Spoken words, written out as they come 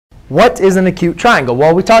What is an acute triangle?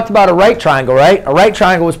 Well, we talked about a right triangle, right? A right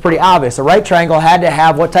triangle was pretty obvious. A right triangle had to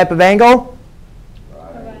have what type of angle?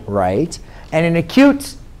 Right. And an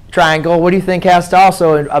acute triangle, what do you think has to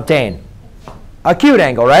also obtain? Acute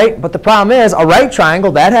angle, right? But the problem is a right triangle,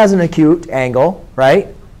 that has an acute angle, right?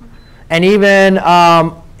 And even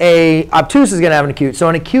a obtuse is going to have an acute. So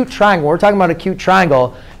an acute triangle, we're talking about acute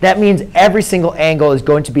triangle, that means every single angle is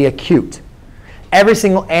going to be acute. Every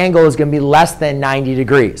single angle is going to be less than 90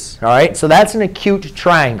 degrees. All right? So that's an acute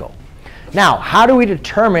triangle. Now, how do we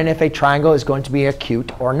determine if a triangle is going to be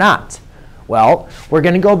acute or not? Well, we're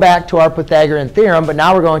going to go back to our Pythagorean theorem, but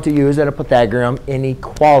now we're going to use a Pythagorean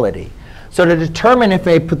inequality. So to determine if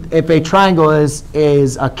a triangle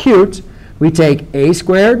is acute, we take a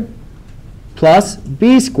squared plus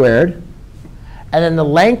b squared, and then the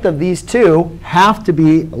length of these two have to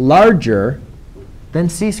be larger than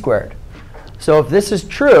c squared. So if this is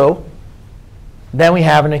true, then we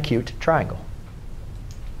have an acute triangle,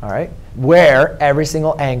 all right, where every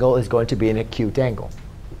single angle is going to be an acute angle.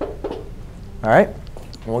 All right?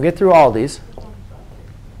 And we'll get through all these.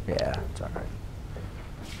 Yeah, it's all right.